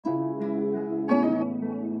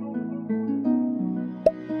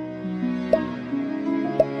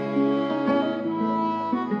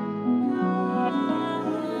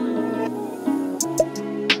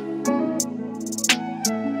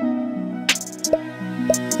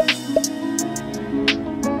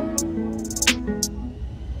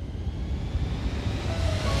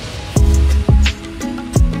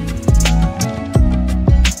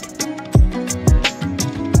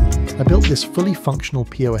fully functional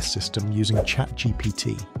POS system using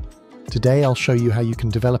ChatGPT. Today I'll show you how you can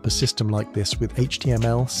develop a system like this with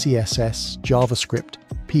HTML, CSS, JavaScript,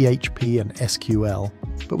 PHP and SQL,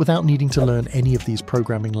 but without needing to learn any of these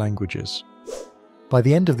programming languages. By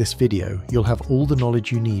the end of this video, you'll have all the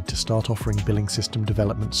knowledge you need to start offering billing system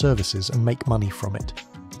development services and make money from it.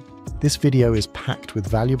 This video is packed with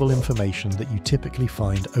valuable information that you typically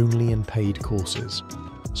find only in paid courses.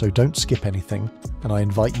 So don't skip anything, and I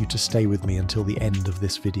invite you to stay with me until the end of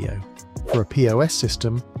this video. For a POS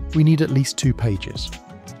system, we need at least 2 pages.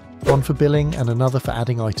 One for billing and another for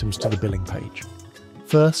adding items to the billing page.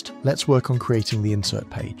 First, let's work on creating the insert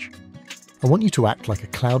page. I want you to act like a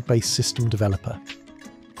cloud-based system developer.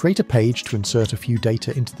 Create a page to insert a few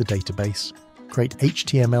data into the database. Create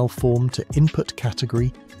HTML form to input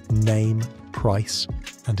category, name, price,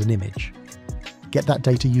 and an image. Get that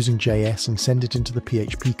data using JS and send it into the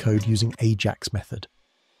PHP code using Ajax method.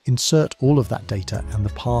 Insert all of that data and the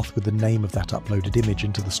path with the name of that uploaded image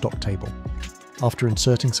into the stock table. After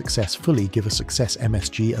inserting successfully, give a success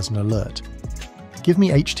MSG as an alert. Give me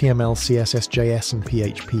HTML, CSS, JS and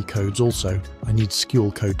PHP codes also. I need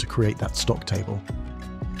SQL code to create that stock table.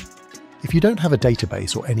 If you don't have a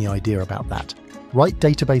database or any idea about that, write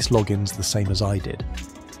database logins the same as I did.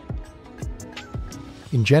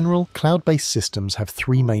 In general, cloud-based systems have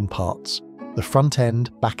 3 main parts: the front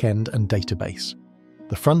end, back end and database.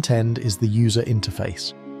 The front end is the user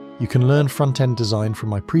interface. You can learn front-end design from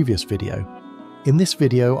my previous video. In this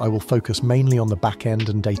video, I will focus mainly on the back end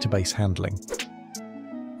and database handling.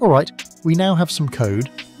 Alright, we now have some code,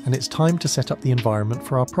 and it's time to set up the environment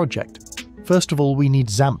for our project. First of all, we need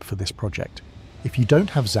XAMPP for this project. If you don't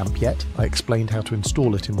have XAMPP yet, I explained how to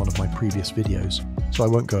install it in one of my previous videos, so I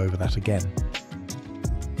won't go over that again.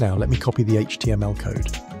 Now let me copy the HTML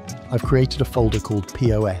code. I've created a folder called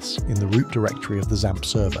POS in the root directory of the XAMPP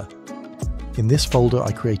server. In this folder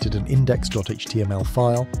I created an index.html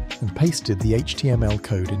file and pasted the HTML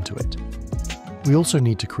code into it. We also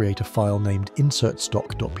need to create a file named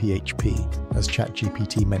insertstock.php, as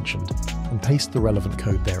ChatGPT mentioned, and paste the relevant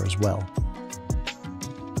code there as well.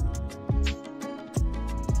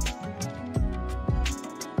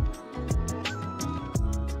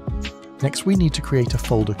 Next, we need to create a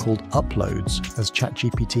folder called Uploads, as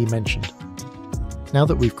ChatGPT mentioned. Now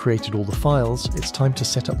that we've created all the files, it's time to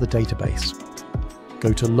set up the database.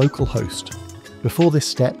 Go to localhost. Before this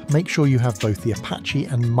step, make sure you have both the Apache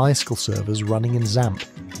and MySQL servers running in XAMPP.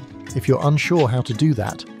 If you're unsure how to do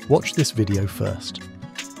that, watch this video first.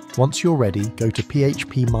 Once you're ready, go to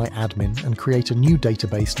phpMyAdmin and create a new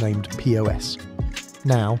database named POS.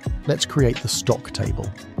 Now, let's create the stock table.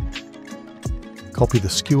 Copy the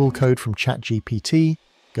SQL code from ChatGPT,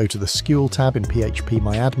 go to the SQL tab in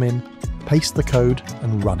phpMyAdmin, paste the code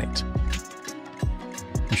and run it.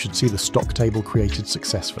 You should see the stock table created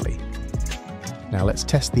successfully. Now let's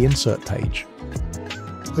test the insert page.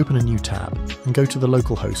 Open a new tab and go to the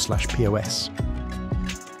localhost/POS.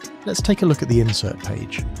 Let's take a look at the insert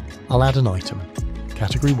page. I'll add an item.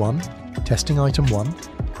 Category 1, testing item 1,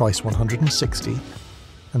 price 160,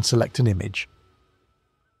 and select an image.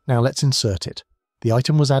 Now let's insert it. The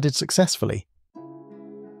item was added successfully.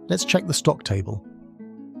 Let's check the stock table.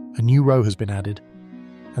 A new row has been added,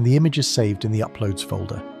 and the image is saved in the Uploads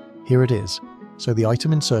folder. Here it is, so the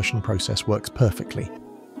item insertion process works perfectly.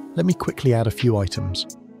 Let me quickly add a few items.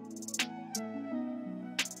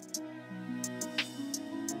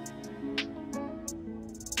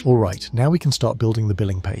 Alright, now we can start building the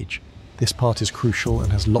billing page. This part is crucial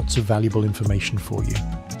and has lots of valuable information for you,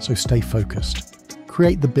 so stay focused.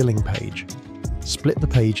 Create the billing page. Split the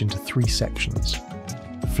page into 3 sections.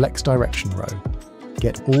 Flex direction row.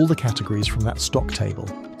 Get all the categories from that stock table.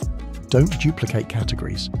 Don't duplicate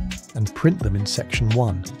categories, and print them in section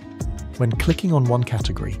 1. When clicking on one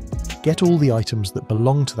category, get all the items that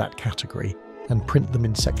belong to that category and print them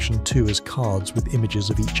in section 2 as cards with images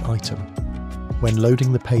of each item. When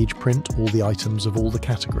loading the page, print all the items of all the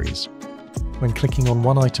categories. When clicking on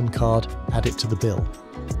one item card, add it to the bill.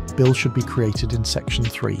 Bill should be created in section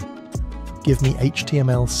 3. Give me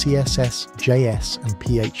HTML, CSS, JS, and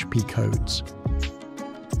PHP codes.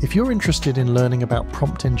 If you're interested in learning about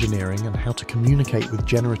prompt engineering and how to communicate with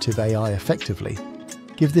generative AI effectively,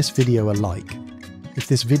 give this video a like. If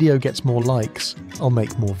this video gets more likes, I'll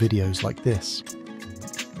make more videos like this.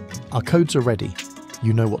 Our codes are ready.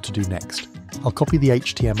 You know what to do next. I'll copy the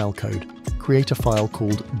HTML code, create a file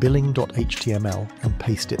called billing.html and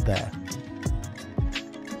paste it there.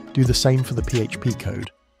 Do the same for the PHP code.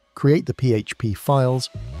 Create the PHP files,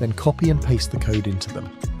 then copy and paste the code into them.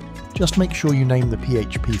 Just make sure you name the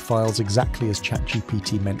PHP files exactly as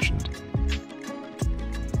ChatGPT mentioned.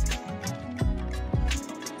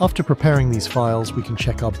 After preparing these files, we can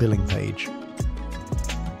check our billing page.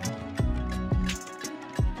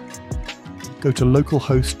 Go to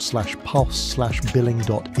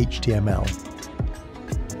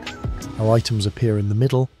localhost/pos/billing.html. Our items appear in the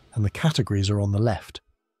middle and the categories are on the left.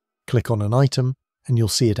 Click on an item and you'll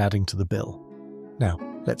see it adding to the bill. Now,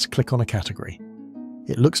 let's click on a category.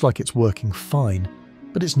 It looks like it's working fine,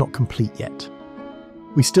 but it's not complete yet.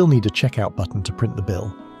 We still need a checkout button to print the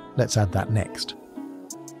bill. Let's add that next.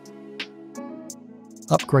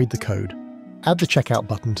 Upgrade the code. Add the checkout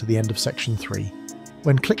button to the end of section 3.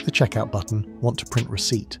 When click the checkout button, want to print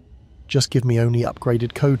receipt. Just give me only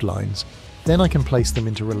upgraded code lines, then I can place them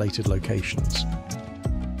into related locations.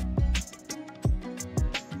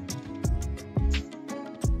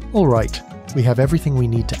 Alright, we have everything we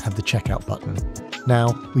need to add the checkout button.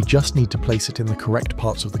 Now, we just need to place it in the correct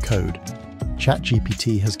parts of the code.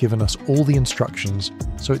 ChatGPT has given us all the instructions,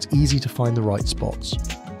 so it's easy to find the right spots.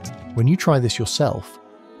 When you try this yourself,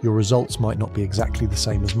 your results might not be exactly the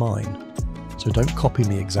same as mine. So don't copy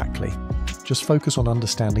me exactly, just focus on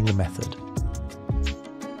understanding the method.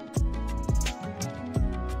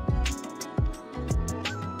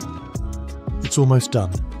 It's almost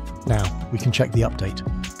done. Now, we can check the update.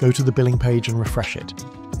 Go to the billing page and refresh it.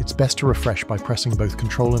 It's best to refresh by pressing both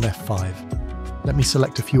Ctrl and F5. Let me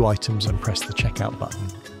select a few items and press the checkout button.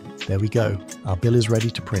 There we go, our bill is ready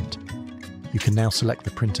to print. You can now select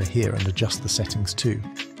the printer here and adjust the settings too.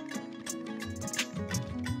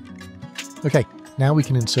 Okay, now we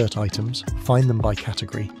can insert items, find them by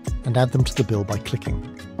category, and add them to the bill by clicking.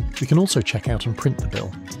 We can also check out and print the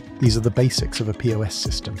bill. These are the basics of a POS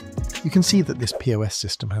system. You can see that this POS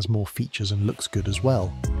system has more features and looks good as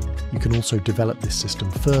well. You can also develop this system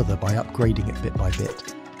further by upgrading it bit by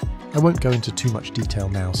bit. I won't go into too much detail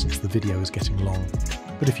now since the video is getting long,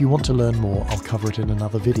 but if you want to learn more, I'll cover it in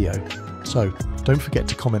another video. So, don't forget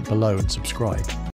to comment below and subscribe.